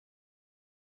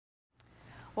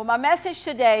Well, my message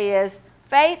today is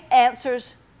faith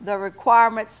answers the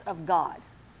requirements of God.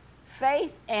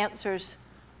 Faith answers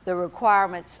the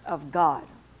requirements of God.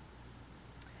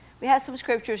 We have some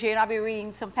scriptures here, and I'll be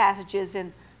reading some passages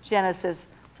in Genesis,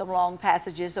 some long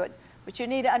passages, but you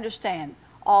need to understand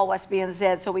all what's being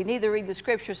said, so we need to read the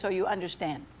scripture so you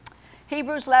understand.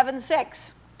 Hebrews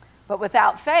 11:6, but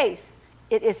without faith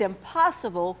it is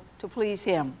impossible to please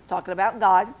him. Talking about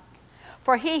God.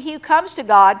 For he who comes to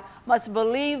God must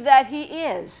believe that he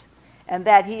is, and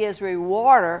that he is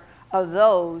rewarder of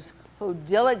those who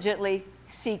diligently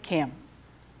seek him.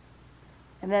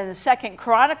 And then in 2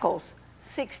 Chronicles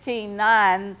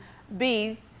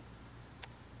 16:9b,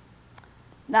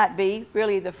 not B,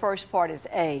 really the first part is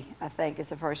A, I think is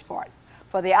the first part.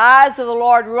 For the eyes of the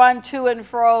Lord run to and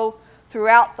fro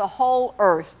throughout the whole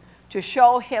earth to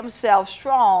show himself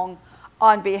strong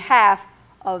on behalf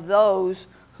of those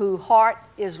whose heart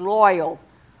is loyal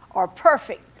or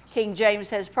perfect. King James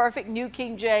says perfect. New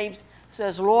King James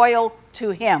says loyal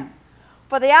to him.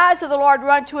 For the eyes of the Lord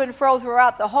run to and fro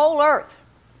throughout the whole earth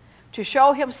to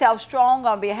show himself strong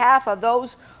on behalf of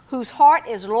those whose heart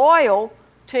is loyal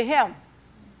to him.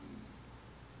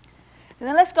 And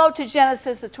then let's go to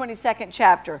Genesis, the 22nd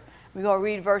chapter. We're going to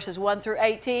read verses 1 through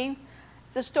 18.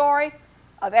 It's a story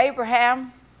of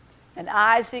Abraham and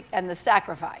Isaac and the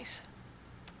sacrifice.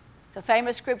 It's a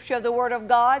famous scripture of the Word of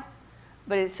God,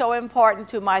 but it's so important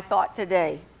to my thought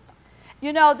today.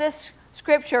 You know, this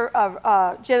scripture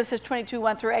of Genesis 22,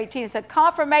 1 through 18, is a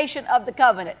confirmation of the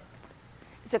covenant.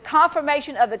 It's a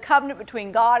confirmation of the covenant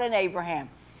between God and Abraham.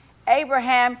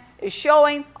 Abraham is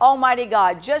showing Almighty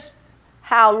God just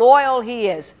how loyal he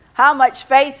is, how much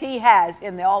faith he has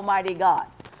in the Almighty God,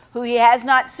 who he has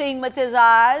not seen with his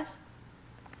eyes,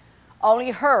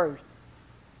 only heard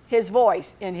his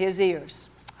voice in his ears.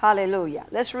 Hallelujah.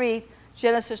 Let's read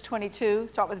Genesis 22,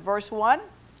 start with verse 1.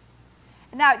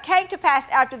 And now it came to pass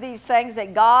after these things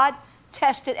that God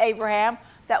tested Abraham.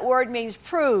 That word means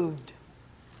proved.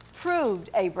 Proved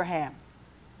Abraham.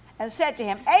 And said to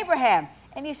him, Abraham.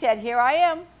 And he said, here I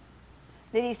am.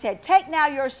 Then he said, take now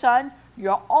your son,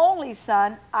 your only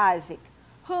son, Isaac,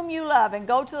 whom you love, and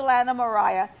go to the land of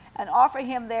Moriah, and offer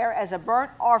him there as a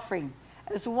burnt offering,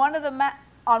 as on one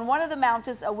of the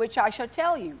mountains of which I shall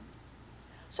tell you.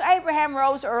 So Abraham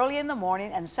rose early in the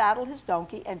morning, and saddled his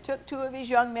donkey, and took 2 of his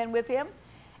young men with him,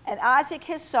 and Isaac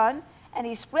his son, and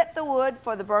he split the wood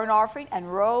for the burnt offering, and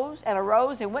arose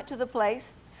and went to the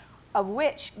place of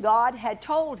which God had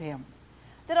told him.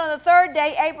 Then on the 3rd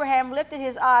day Abraham lifted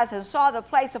his eyes and saw the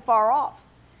place afar off.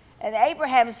 And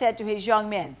Abraham said to his young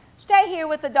men, stay here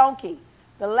with the donkey.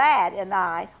 The lad and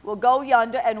I will go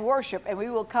yonder and worship, and we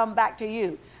will come back to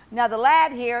you. Now the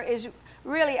lad here is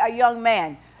really a young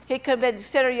man. He could have been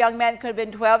considered a young man, could have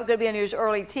been 12, it could have been in his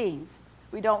early teens.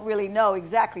 We don't really know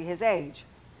exactly his age.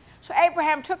 So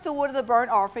Abraham took the wood of the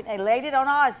burnt offering and laid it on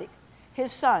Isaac,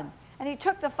 his son. And he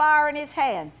took the fire in his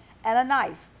hand and a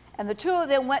knife, and the 2 of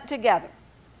them went together.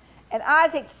 And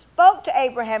Isaac spoke to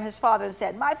Abraham his father and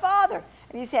said, my father.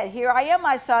 And he said, here I am,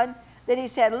 my son. Then he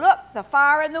said, look, the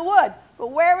fire and the wood,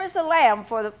 but where is the lamb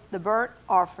for the burnt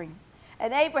offering?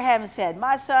 And Abraham said,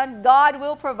 my son, God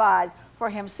will provide for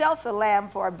himself the lamb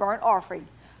for a burnt offering.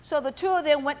 So the 2 of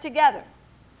them went together.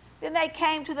 Then they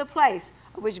came to the place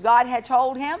of which God had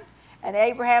told him, and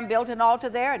Abraham built an altar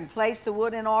there and placed the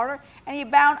wood in order, and he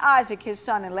bound Isaac his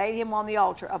son and laid him on the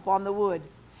altar upon the wood.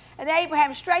 And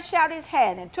Abraham stretched out his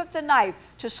hand and took the knife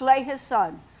to slay his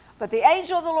son. But the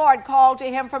angel of the Lord called to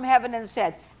him from heaven and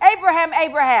said, Abraham,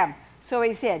 Abraham. So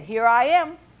he said, here I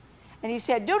am. And he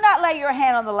said, do not lay your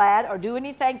hand on the lad or do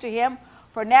anything to him,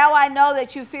 for now I know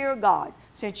that you fear God,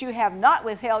 since you have not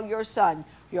withheld your son,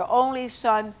 your only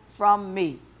son, from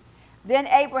me. Then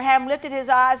Abraham lifted his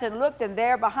eyes and looked, and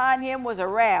there behind him was a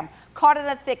ram caught in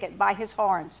a thicket by his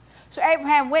horns. So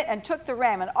Abraham went and took the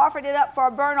ram and offered it up for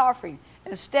a burnt offering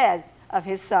instead of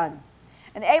his son.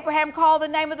 And Abraham called the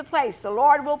name of the place, the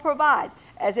Lord will provide,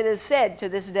 as it is said to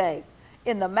this day,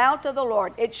 in the mount of the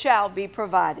Lord it shall be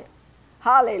provided.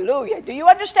 Hallelujah. Do you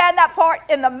understand that part?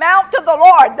 In the mount of the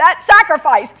Lord, that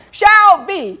sacrifice shall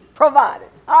be provided.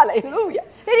 Hallelujah.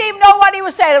 He didn't even know what he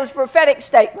was saying. It was a prophetic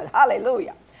statement.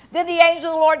 Hallelujah. Then the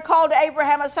angel of the Lord called to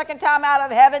Abraham a second time out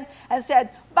of heaven and said,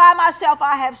 by myself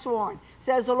I have sworn,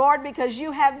 says the Lord, because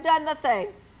you have done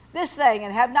this thing,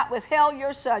 and have not withheld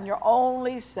your son, your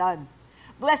only son.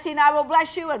 Blessing I will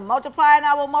bless you, and multiplying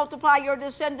I will multiply your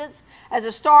descendants as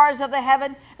the stars of the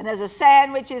heaven and as the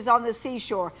sand which is on the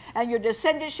seashore. And your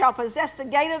descendants shall possess the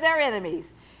gate of their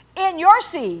enemies. In your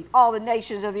seed all the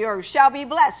nations of the earth shall be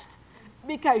blessed,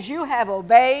 because you have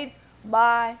obeyed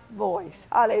my voice.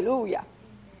 Hallelujah.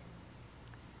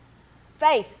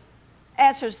 Faith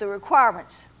answers the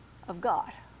requirements of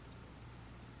God.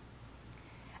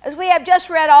 As we have just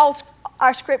read all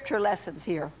our scripture lessons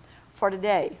here for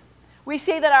today, we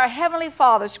see that our Heavenly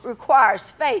Father requires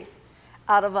faith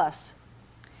out of us.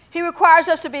 He requires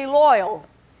us to be loyal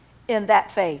in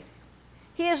that faith.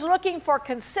 He is looking for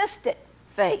consistent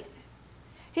faith.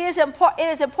 It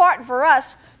is important for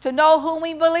us to know whom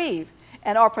we believe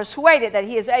and are persuaded that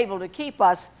He is able to keep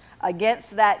us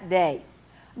against that day.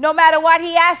 No matter what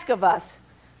He asks of us,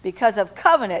 because of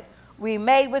covenant we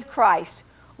made with Christ,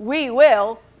 we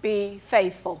will be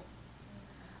faithful.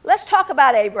 Let's talk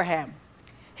about Abraham.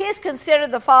 He is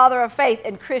considered the father of faith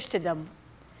in Christendom.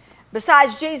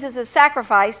 Besides Jesus'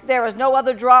 sacrifice, there is no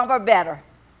other drama better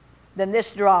than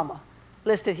this drama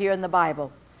listed here in the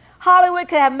Bible. Hollywood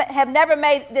could have never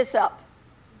made this up.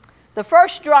 The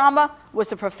first drama was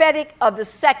the prophetic of the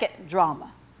second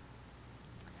drama.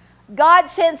 God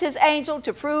sends His angel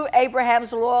to prove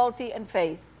Abraham's loyalty and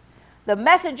faith. The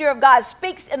messenger of God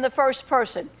speaks in the first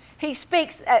person. He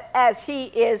speaks as He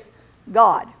is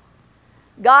God.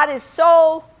 God is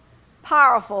so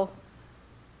powerful.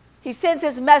 He sends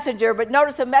His messenger, but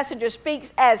notice the messenger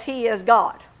speaks as He is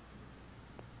God.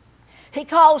 He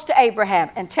calls to Abraham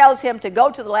and tells him to go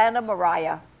to the land of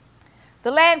Moriah.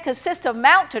 The land consists of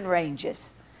mountain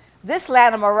ranges. This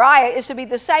land of Moriah is to be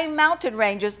the same mountain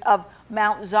ranges of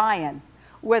Mount Zion,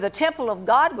 where the temple of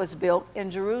God was built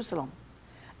in Jerusalem.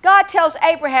 God tells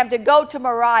Abraham to go to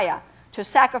Moriah to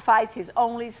sacrifice his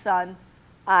only son,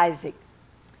 Isaac.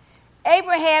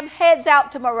 Abraham heads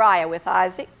out to Moriah with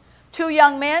Isaac, 2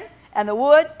 young men, and the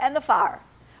wood and the fire.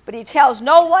 But he tells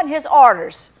no one his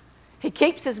orders. He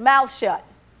keeps his mouth shut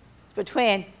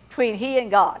between he and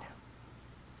God.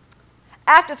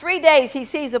 After 3 days, he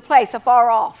sees a place afar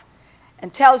off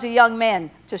and tells the young men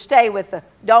to stay with the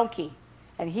donkey,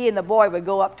 and he and the boy would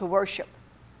go up to worship.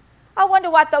 I wonder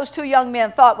what those 2 young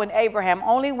men thought when Abraham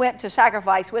only went to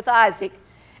sacrifice with Isaac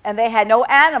and they had no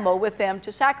animal with them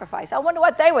to sacrifice. I wonder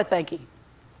what they were thinking.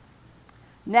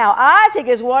 Now, Isaac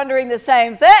is wondering the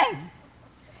same thing.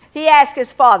 He asks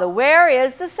his father, "Where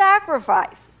is the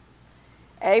sacrifice?"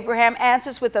 Abraham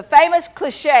answers with the famous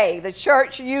cliche the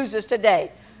church uses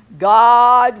today: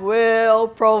 God will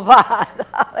provide.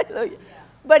 Hallelujah.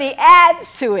 But he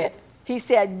adds to it. He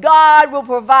said, God will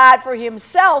provide for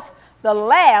Himself the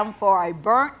lamb for a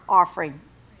burnt offering.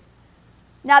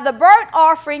 Now, the burnt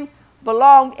offering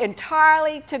belonged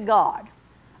entirely to God,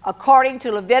 according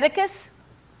to Leviticus,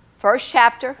 1st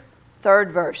chapter,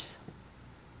 3rd verse.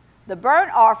 The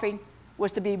burnt offering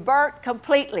was to be burnt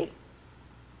completely.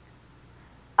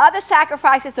 Other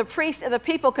sacrifices, the priest and the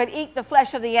people could eat the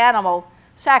flesh of the animal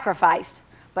sacrificed,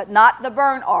 but not the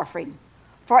burnt offering.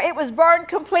 For it was burned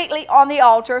completely on the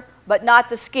altar, but not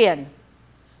the skin.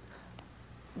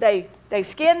 They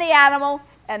skinned the animal,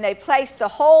 and they placed the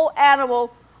whole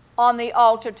animal on the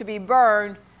altar to be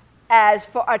burned as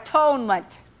for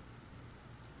atonement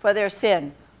for their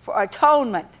sin, for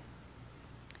atonement.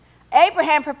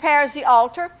 Abraham prepares the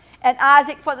altar and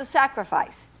Isaac for the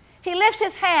sacrifice. He lifts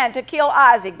his hand to kill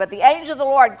Isaac, but the angel of the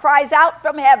Lord cries out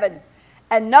from heaven,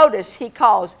 and notice he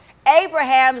calls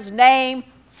Abraham's name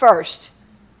first,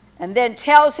 and then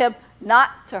tells him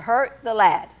not to hurt the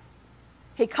lad.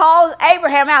 He calls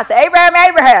Abraham out, says, "Abraham,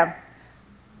 Abraham."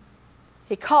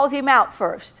 He calls him out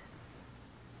first.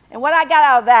 And what I got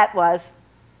out of that was,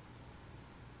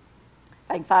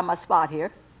 I can find my spot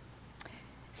here.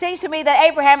 Seems to me that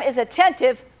Abraham is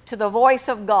attentive to the voice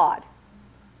of God.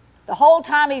 The whole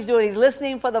time he's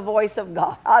listening for the voice of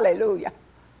God. Hallelujah.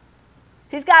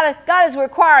 God is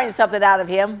requiring something out of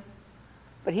him,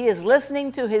 but he is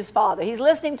listening to his Father. He's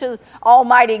listening to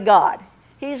Almighty God.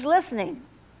 He's listening,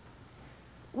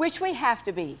 which we have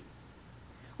to be.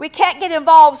 We can't get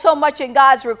involved so much in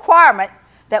God's requirement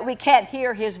that we can't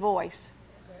hear His voice.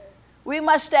 We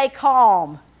must stay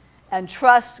calm and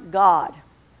trust God.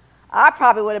 I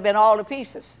probably would have been all to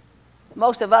pieces.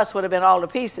 Most of us would have been all to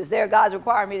pieces. There, God's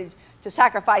requiring me to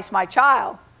sacrifice my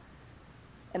child.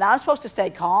 And I'm supposed to stay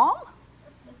calm?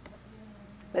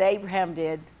 But Abraham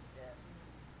did.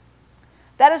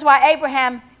 That is why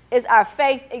Abraham is our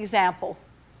faith example.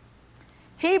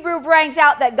 Hebrew brings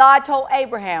out that God told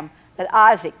Abraham that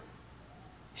Isaac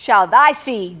shall thy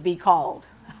seed be called.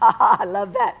 I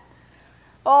love that.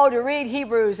 Oh, to read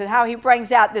Hebrews and how he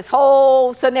brings out this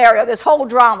whole scenario, this whole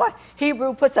drama.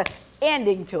 Hebrew puts an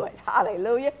ending to it.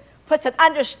 Hallelujah. Puts an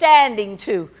understanding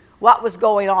to what was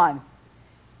going on.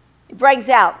 It brings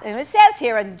out, and it says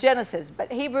here in Genesis,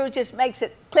 but Hebrews just makes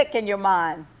it click in your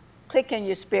mind, click in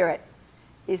your spirit.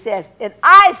 He says, in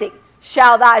Isaac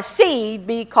shall thy seed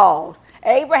be called.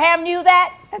 Abraham knew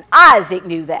that, and Isaac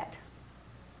knew that.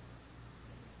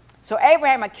 So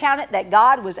Abraham accounted that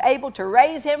God was able to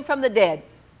raise him from the dead,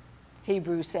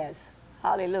 Hebrews says.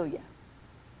 Hallelujah.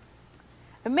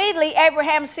 Immediately,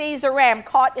 Abraham sees a ram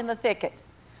caught in the thicket,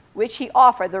 which he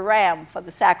offered the ram for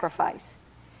the sacrifice.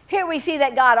 Here we see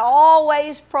that God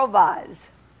always provides.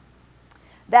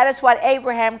 That is what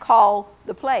Abraham called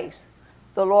the place.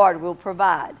 The Lord will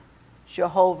provide.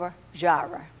 Jehovah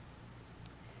Jireh.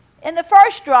 In the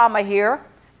first drama here,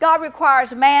 God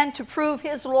requires man to prove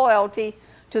his loyalty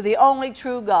to the only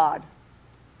true God.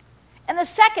 In the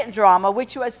second drama,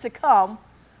 which was to come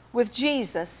with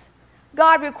Jesus,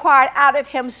 God required out of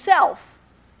himself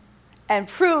and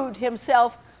proved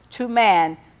himself to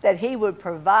man that he would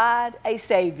provide a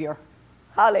Savior.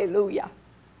 Hallelujah.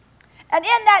 And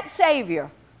in that Savior,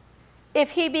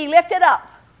 if he be lifted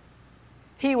up,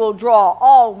 he will draw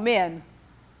all men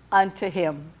unto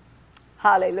him.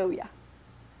 Hallelujah.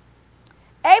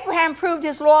 Abraham proved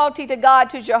his loyalty to God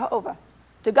Jehovah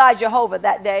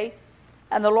that day,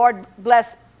 and the Lord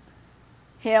blessed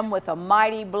him with a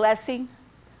mighty blessing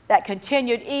that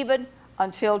continued even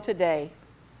until today.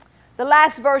 The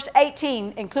last verse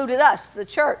 18 included us, the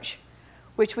church,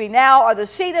 which we now are the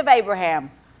seed of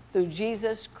Abraham through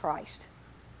Jesus Christ.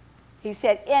 He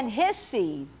said, in his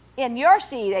seed, in your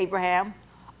seed, Abraham,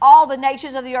 all the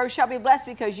nations of the earth shall be blessed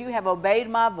because you have obeyed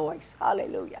my voice.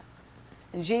 Hallelujah.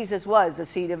 And Jesus was the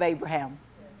seed of Abraham.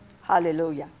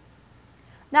 Hallelujah.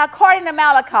 Now, according to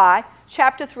Malachi,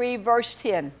 chapter 3, verse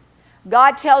 10,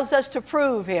 God tells us to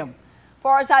prove him.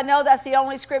 Far as I know, that's the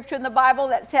only scripture in the Bible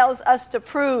that tells us to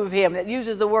prove him, that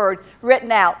uses the word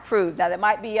written out, prove. Now, there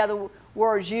might be other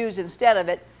words used instead of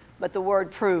it, but the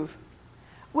word prove.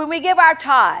 When we give our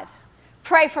tithe,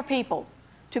 pray for people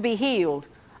to be healed,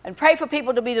 and pray for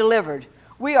people to be delivered,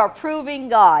 we are proving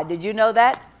God. Did you know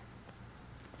that?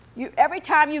 Every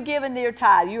time you give in your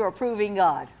tithe, you are proving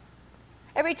God.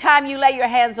 Every time you lay your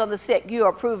hands on the sick, you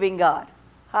are proving God.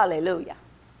 Hallelujah.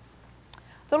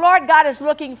 The Lord God is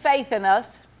looking faith in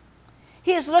us.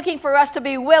 He is looking for us to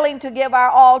be willing to give our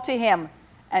all to him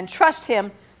and trust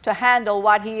him to handle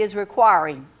what he is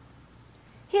requiring.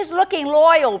 He is looking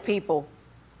loyal people.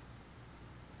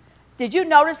 Did you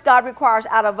notice God requires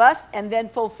out of us and then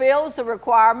fulfills the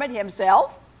requirement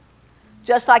himself,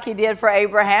 just like he did for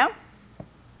Abraham?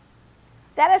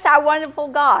 That is our wonderful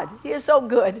God. He is so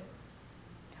good.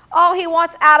 All he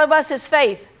wants out of us is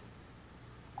faith.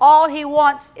 All he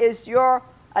wants is your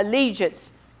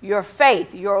allegiance, your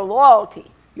faith, your loyalty,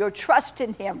 your trust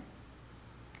in him.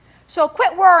 So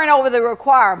quit worrying over the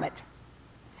requirement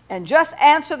and just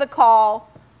answer the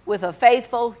call with a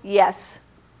faithful yes.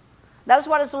 That is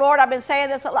what is, Lord, I've been saying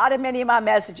this a lot in many of my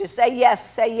messages. Say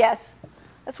yes, say yes.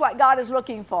 That's what God is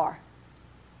looking for.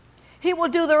 He will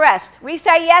do the rest. We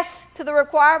say yes to the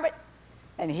requirement,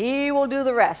 and he will do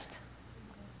the rest.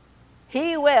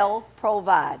 He will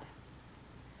provide.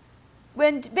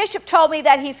 When Bishop told me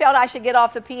that he felt I should get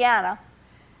off the piano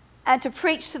and to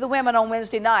preach to the women on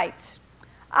Wednesday nights,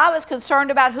 I was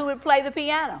concerned about who would play the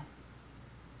piano.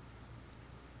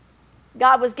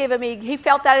 God was giving me, he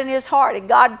felt that in his heart, and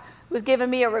God was giving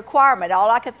me a requirement. All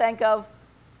I could think of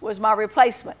was my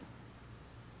replacement.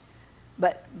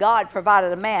 But God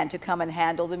provided a man to come and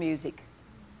handle the music.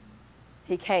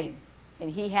 He came,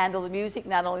 and he handled the music,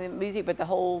 not only the music, but the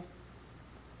whole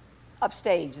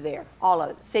upstage there, all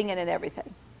of it, singing and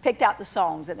everything. Picked out the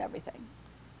songs and everything.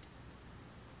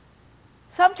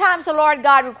 Sometimes the Lord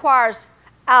God requires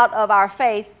out of our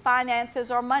faith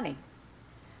finances or money.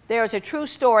 There is a true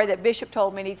story that Bishop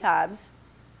told many times.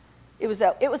 It was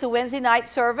a Wednesday night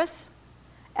service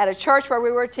at a church where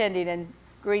we were attending in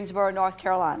Greensboro, North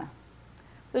Carolina.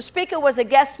 The speaker was a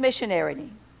guest missionary.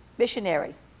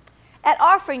 At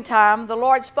offering time, the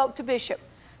Lord spoke to Bishop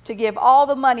to give all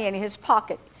the money in his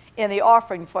pocket in the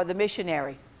offering for the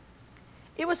missionary.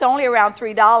 It was only around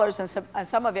 $3, and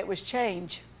some of it was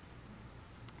change.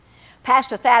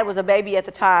 Pastor Thad was a baby at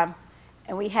the time,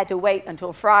 and we had to wait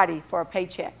until Friday for a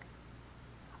paycheck.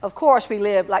 Of course, we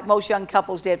lived like most young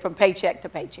couples did, from paycheck to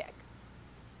paycheck.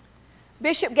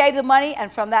 Bishop gave the money,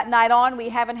 and from that night on, we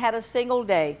haven't had a single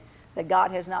day that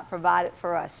God has not provided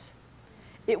for us.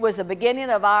 It was the beginning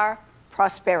of our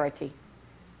prosperity.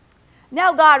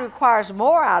 Now God requires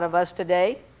more out of us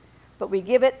today, but we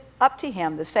give it up to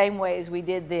him the same way as we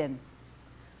did then.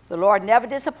 The Lord never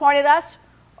disappointed us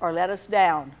or let us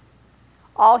down.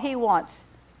 All he wants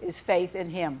is faith in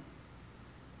him.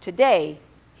 Today,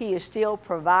 he is still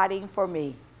providing for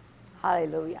me.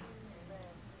 Hallelujah.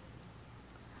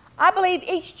 I believe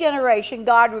each generation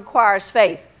God requires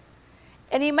faith,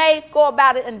 and he may go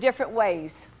about it in different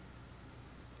ways.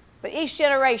 But each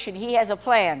generation, he has a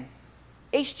plan.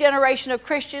 Each generation of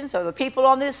Christians or the people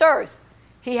on this earth,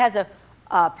 He has a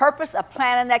purpose, a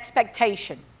plan, and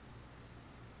expectation.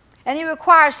 And He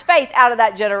requires faith out of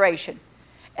that generation.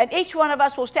 And each one of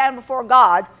us will stand before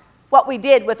God what we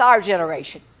did with our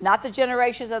generation. Not the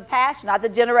generations of the past, not the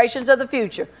generations of the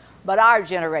future, but our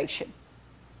generation.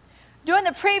 During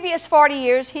the previous 40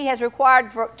 years, He has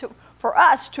required for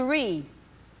us to read,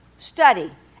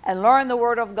 study, and learn the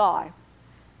Word of God.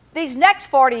 These next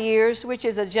 40 years, which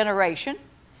is a generation,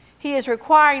 He is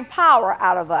requiring power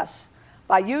out of us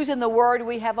by using the Word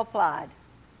we have applied.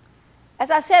 As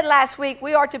I said last week,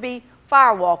 we are to be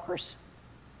firewalkers.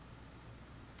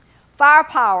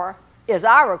 Firepower is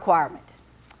our requirement.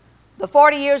 The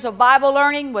 40 years of Bible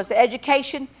learning was the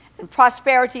education and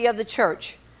prosperity of the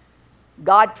church.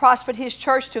 God prospered His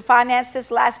church to finance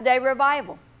this last day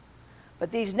revival.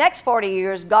 But these next 40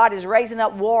 years, God is raising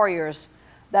up warriors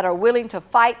that are willing to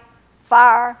fight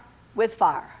fire with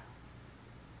fire.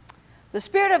 The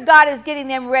Spirit of God is getting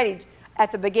them ready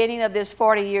at the beginning of this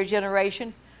 40-year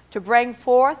generation to bring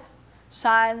forth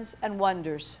signs and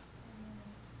wonders.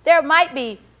 There might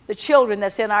be the children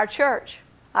that's in our church.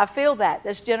 I feel that,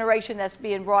 this generation that's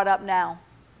being brought up now.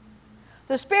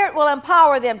 The Spirit will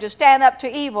empower them to stand up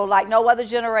to evil like no other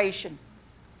generation.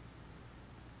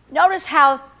 Notice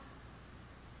how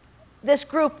this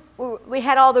group, we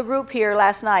had all the group here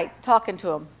last night talking to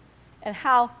them, and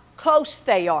how close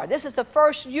they are. This is the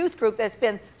first youth group that's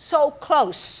been so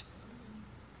close.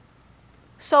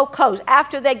 So close.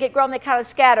 After they get grown, they kind of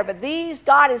scatter, but these,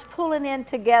 God is pulling in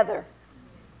together.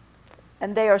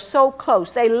 And they are so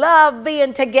close. They love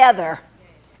being together.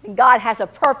 And God has a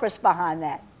purpose behind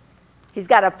that. He's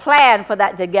got a plan for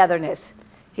that togetherness.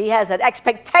 He has an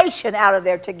expectation out of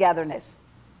their togetherness.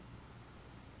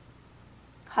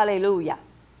 Hallelujah.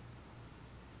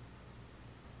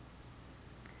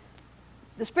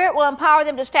 The Spirit will empower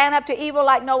them to stand up to evil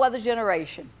like no other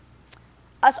generation.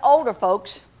 Us older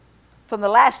folks from the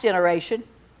last generation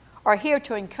are here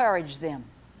to encourage them.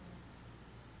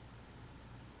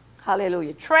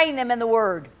 Hallelujah. Train them in the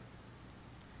Word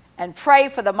and pray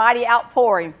for the mighty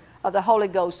outpouring of the Holy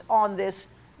Ghost on this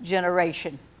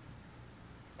generation.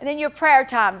 And in your prayer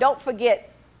time, don't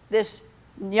forget this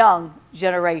young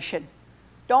generation.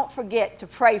 Don't forget to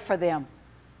pray for them.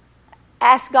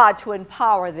 Ask God to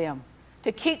empower them,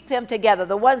 to keep them together.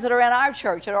 The ones that are in our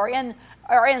church and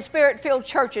are in Spirit-filled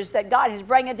churches that God is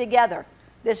bringing together,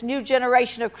 this new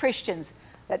generation of Christians,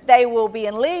 that they will be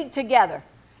in league together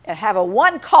and have a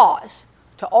one cause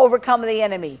to overcome the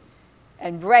enemy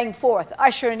and bring forth,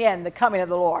 ushering in the coming of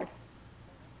the Lord.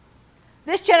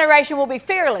 This generation will be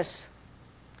fearless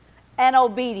and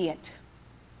obedient.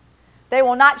 They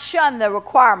will not shun the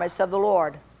requirements of the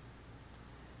Lord.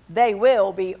 They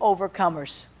will be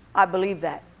overcomers. I believe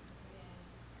that.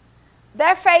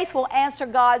 Their faith will answer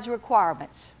God's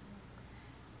requirements.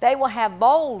 They will have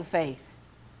bold faith.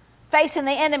 Facing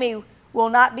the enemy will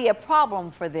not be a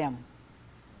problem for them.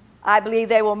 I believe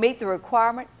they will meet the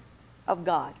requirement of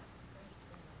God.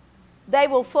 They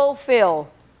will fulfill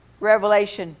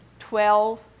Revelation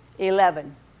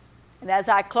 12:11. And as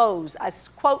I close, I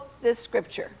quote this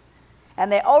scripture.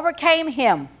 And they overcame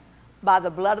him by the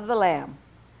blood of the Lamb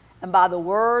and by the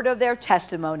word of their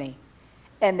testimony.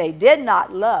 And they did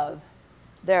not love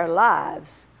their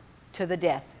lives to the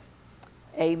death.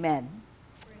 Amen.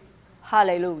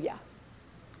 Hallelujah.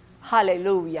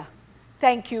 Hallelujah.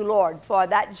 Thank you, Lord, for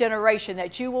that generation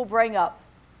that you will bring up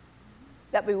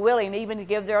that be willing even to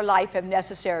give their life if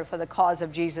necessary for the cause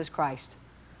of Jesus Christ,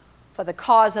 for the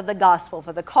cause of the gospel,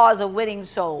 for the cause of winning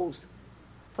souls,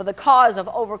 for the cause of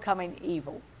overcoming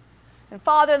evil. And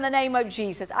Father, in the name of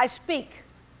Jesus, I speak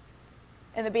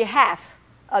in the behalf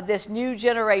of this new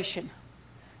generation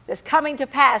that's coming to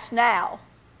pass now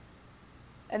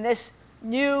in this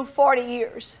new 40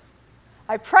 years.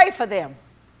 I pray for them.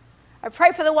 I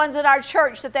pray for the ones in our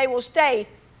church that they will stay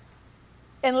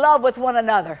in love with one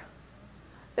another,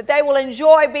 that they will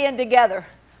enjoy being together,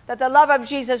 that the love of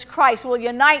Jesus Christ will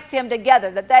unite them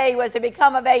together, that they, as they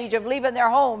become of age of leaving their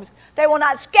homes, they will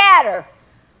not scatter,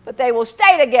 but they will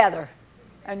stay together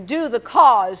and do the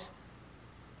cause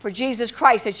for Jesus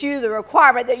Christ. It's you, the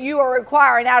requirement that you are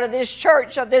requiring out of this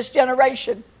church, of this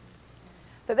generation,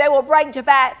 that they will bring to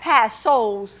pass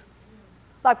souls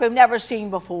like we've never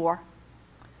seen before.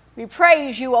 We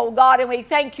praise you, O God, and we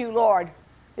thank you, Lord,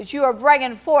 that you are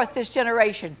bringing forth this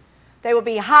generation. They will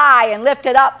be high and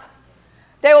lifted up.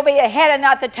 They will be a head and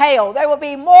not the tail. They will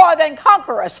be more than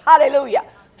conquerors, hallelujah,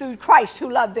 through Christ who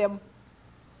loved them.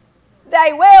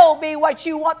 They will be what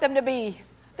you want them to be.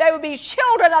 They will be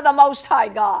children of the Most High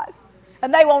God.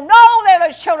 And they will know they're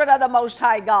the children of the Most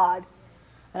High God.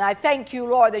 And I thank you,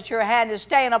 Lord, that your hand is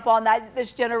staying upon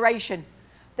this generation,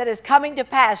 that is coming to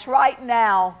pass right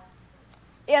now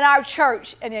in our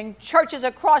church and in churches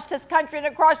across this country and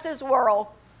across this world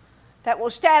that will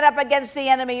stand up against the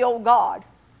enemy, oh God.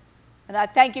 And I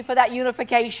thank you for that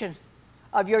unification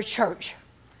of your church,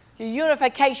 the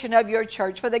unification of your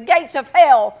church. For the gates of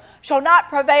hell shall not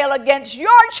prevail against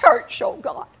your church, oh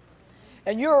God.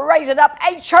 And you're raising up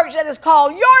a church that is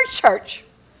called your church.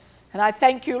 And I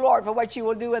thank you, Lord, for what you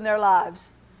will do in their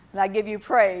lives. And I give you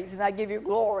praise and I give you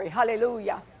glory.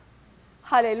 Hallelujah.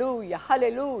 Hallelujah.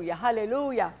 Hallelujah.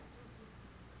 Hallelujah.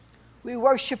 We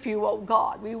worship you, oh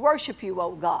God. We worship you,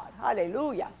 oh God.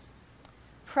 Hallelujah.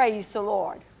 Praise the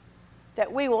Lord.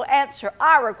 That we will answer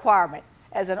our requirement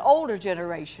as an older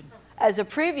generation, as a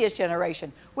previous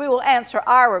generation. We will answer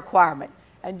our requirement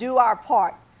and do our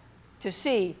part to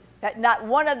see that not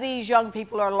one of these young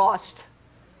people are lost.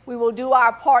 We will do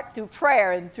our part through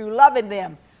prayer and through loving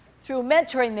them, through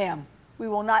mentoring them. We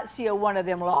will not see a one of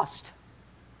them lost.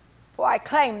 For I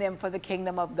claim them for the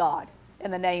kingdom of God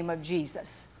in the name of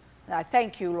Jesus. And I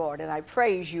thank you, Lord, and I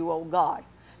praise you, oh God,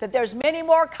 that there's many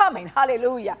more coming.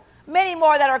 Hallelujah. Many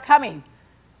more that are coming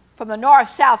from the north,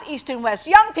 south, east, and west.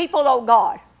 Young people, oh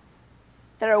God,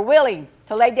 that are willing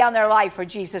to lay down their life for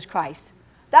Jesus Christ.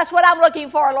 That's what I'm looking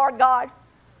for, Lord God.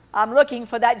 I'm looking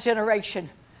for that generation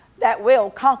that will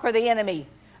conquer the enemy,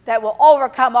 that will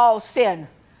overcome all sin,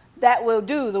 that will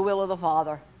do the will of the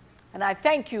Father. And I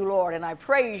thank you, Lord, and I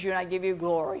praise you, and I give you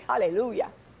glory. Hallelujah.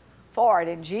 For it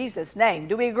in Jesus' name.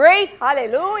 Do we agree?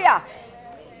 Hallelujah.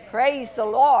 Praise the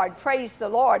Lord. Praise the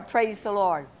Lord. Praise the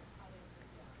Lord.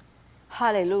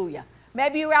 Hallelujah.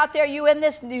 Maybe you're out there, you in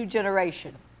this new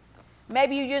generation.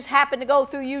 Maybe you just happen to go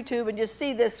through YouTube and just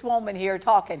see this woman here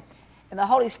talking, and the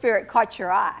Holy Spirit caught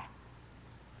your eye.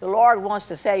 The Lord wants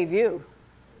to save you.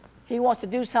 He wants to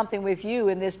do something with you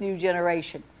in this new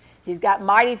generation. He's got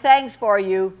mighty things for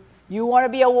you. You want to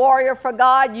be a warrior for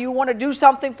God? You want to do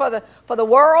something for the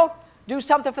world? Do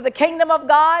something for the kingdom of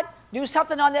God? Do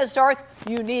something on this earth?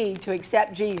 You need to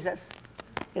accept Jesus.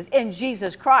 Because in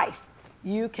Jesus Christ,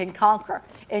 you can conquer.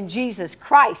 In Jesus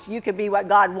Christ, you can be what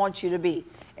God wants you to be.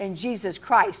 In Jesus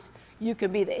Christ, you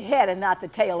can be the head and not the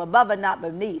tail, above and not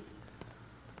beneath,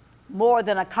 more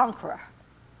than a conqueror.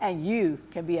 And you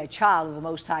can be a child of the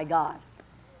Most High God.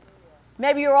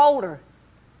 Maybe you're older.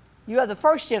 You are the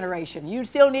first generation. You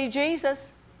still need Jesus.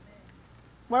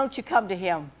 Why don't you come to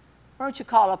him? Why don't you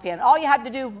call up him? All you have to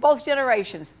do, both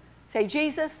generations, say,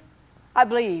 Jesus, I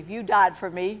believe you died for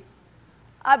me.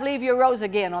 I believe you rose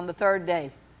again on the third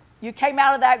day. You came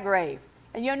out of that grave,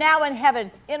 and you're now in heaven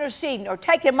interceding or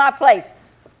taking my place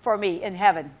for me in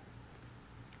heaven.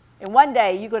 And one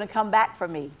day you're going to come back for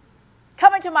me.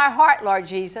 Come into my heart, Lord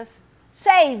Jesus.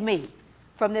 Save me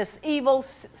from this evil,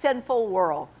 sinful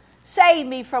world. Save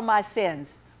me from my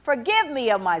sins. Forgive me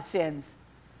of my sins.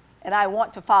 And I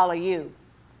want to follow you.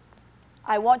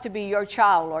 I want to be your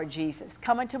child, Lord Jesus.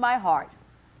 Come into my heart,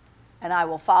 and I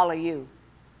will follow you.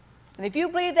 And if you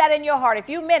believe that in your heart, if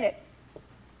you meant it,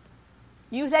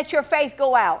 you let your faith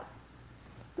go out,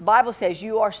 the Bible says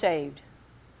you are saved.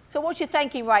 So won't you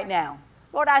thank him right now?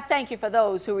 Lord, I thank you for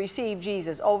those who receive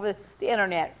Jesus over the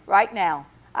internet right now.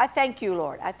 I thank you,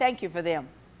 Lord. I thank you for them.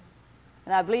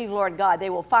 And I believe, Lord God,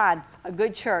 they will find a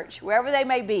good church, wherever they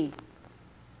may be.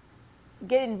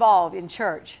 Get involved in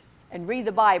church and read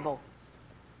the Bible.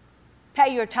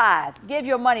 Pay your tithe. Give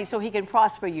your money so he can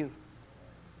prosper you.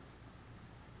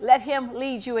 Let him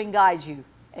lead you and guide you,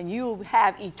 and you will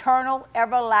have eternal,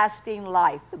 everlasting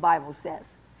life, the Bible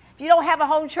says. If you don't have a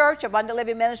home church, Abundant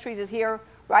Living Ministries is here,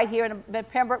 right here in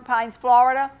Pembroke Pines,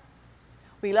 Florida.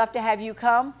 We'd love to have you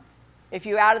come. If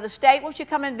you're out of the state, won't you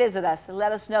come and visit us and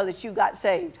let us know that you got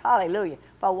saved? Hallelujah.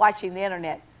 By watching the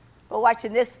internet. By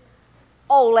watching this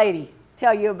old lady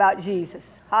tell you about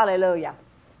Jesus. Hallelujah.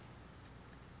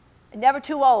 And never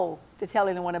too old to tell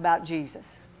anyone about Jesus.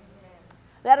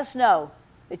 Let us know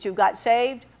that you've got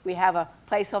saved. We have a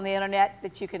place on the internet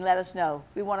that you can let us know.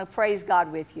 We want to praise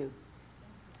God with you.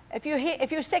 If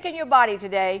you're sick in your body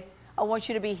today, I want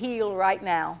you to be healed right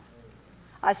now.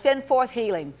 I send forth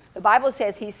healing. The Bible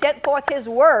says he sent forth his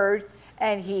word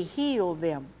and he healed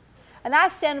them. And I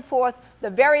send forth the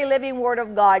very living word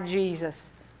of God,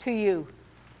 Jesus, to you.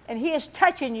 And he is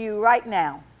touching you right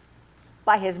now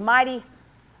by his mighty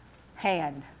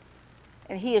hand.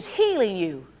 And he is healing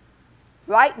you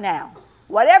right now.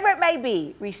 Whatever it may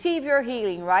be, receive your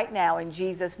healing right now in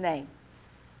Jesus' name.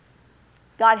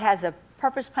 God has a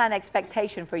purpose, plan,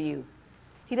 expectation for you.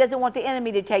 He doesn't want the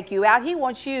enemy to take you out. He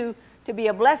wants you to be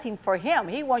a blessing for him.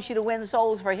 He wants you to win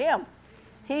souls for him.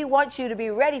 He wants you to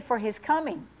be ready for his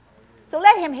coming. So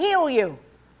let him heal you.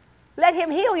 Let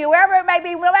him heal you wherever it may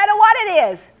be, no matter what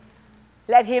it is.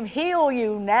 Let him heal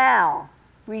you now.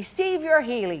 Receive your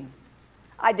healing.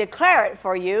 I declare it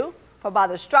for you, for by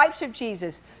the stripes of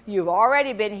Jesus, you've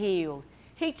already been healed.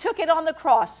 He took it on the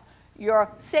cross, your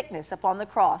sickness upon the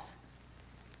cross.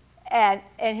 And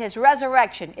in his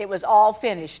resurrection, it was all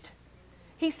finished.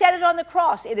 He said it on the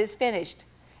cross, it is finished.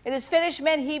 It is finished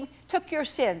meant he took your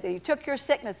sins and he took your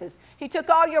sicknesses. He took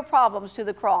all your problems to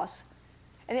the cross.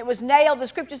 And it was nailed, the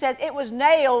scripture says, it was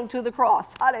nailed to the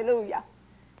cross. Hallelujah.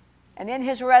 And in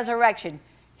his resurrection,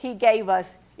 he gave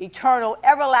us eternal,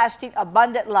 everlasting,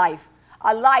 abundant life.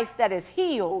 A life that is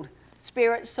healed,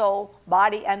 spirit, soul,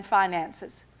 body, and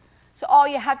finances. So all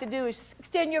you have to do is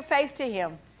extend your faith to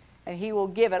him, and he will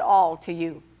give it all to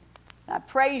you. I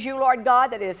praise you, Lord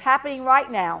God, that it is happening right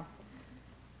now.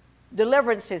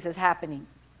 Deliverances is happening.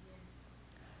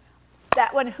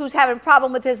 That one who's having a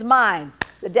problem with his mind,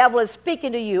 the devil is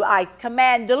speaking to you. I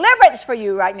command deliverance for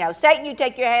you right now. Satan, you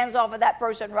take your hands off of that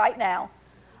person right now.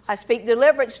 I speak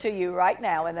deliverance to you right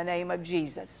now in the name of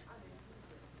Jesus.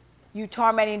 You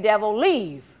tormenting devil,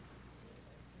 leave.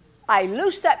 I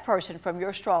loose that person from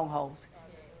your strongholds.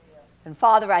 And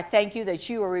Father, I thank you that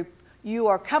you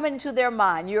are coming to their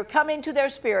mind. You're coming to their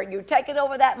spirit. You're taking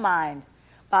over that mind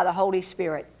by the Holy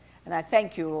Spirit. And I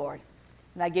thank you, Lord.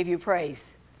 And I give you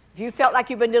praise. If you felt like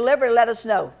you've been delivered, let us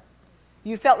know.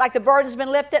 You felt like the burden's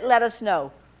been lifted, let us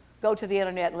know. Go to the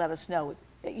internet and let us know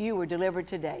that you were delivered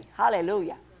today.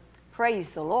 Hallelujah.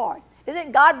 Praise the Lord.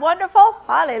 Isn't God wonderful?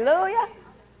 Hallelujah.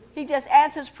 He just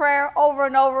answers prayer over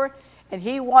and over, and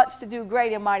he wants to do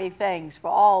great and mighty things for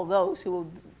all those who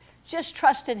will just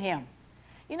trust in him.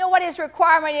 You know what his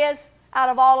requirement is out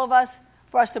of all of us?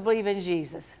 For us to believe in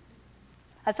Jesus.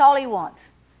 That's all he wants.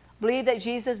 Believe that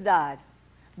Jesus died.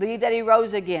 Believe that he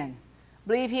rose again.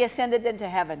 Believe he ascended into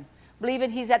heaven. Believe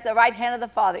that he's at the right hand of the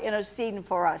Father interceding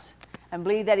for us. And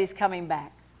believe that he's coming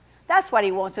back. That's what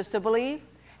he wants us to believe.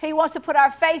 He wants to put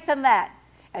our faith in that.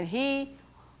 And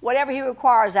whatever he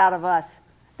requires out of us,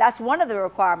 that's one of the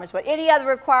requirements. But any other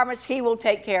requirements, he will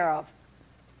take care of.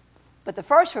 But the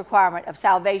first requirement of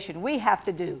salvation, we have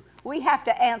to do. We have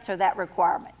to answer that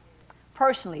requirement.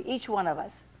 Personally, each one of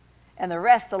us. And the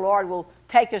rest the Lord will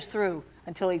take us through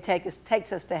until he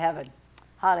takes us to heaven.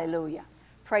 Hallelujah.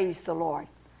 Praise the Lord.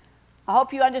 I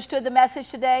hope you understood the message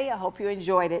today. I hope you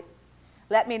enjoyed it.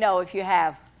 Let me know if you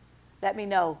have. Let me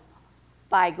know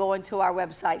by going to our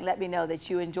website and let me know that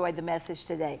you enjoyed the message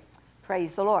today.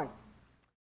 Praise the Lord.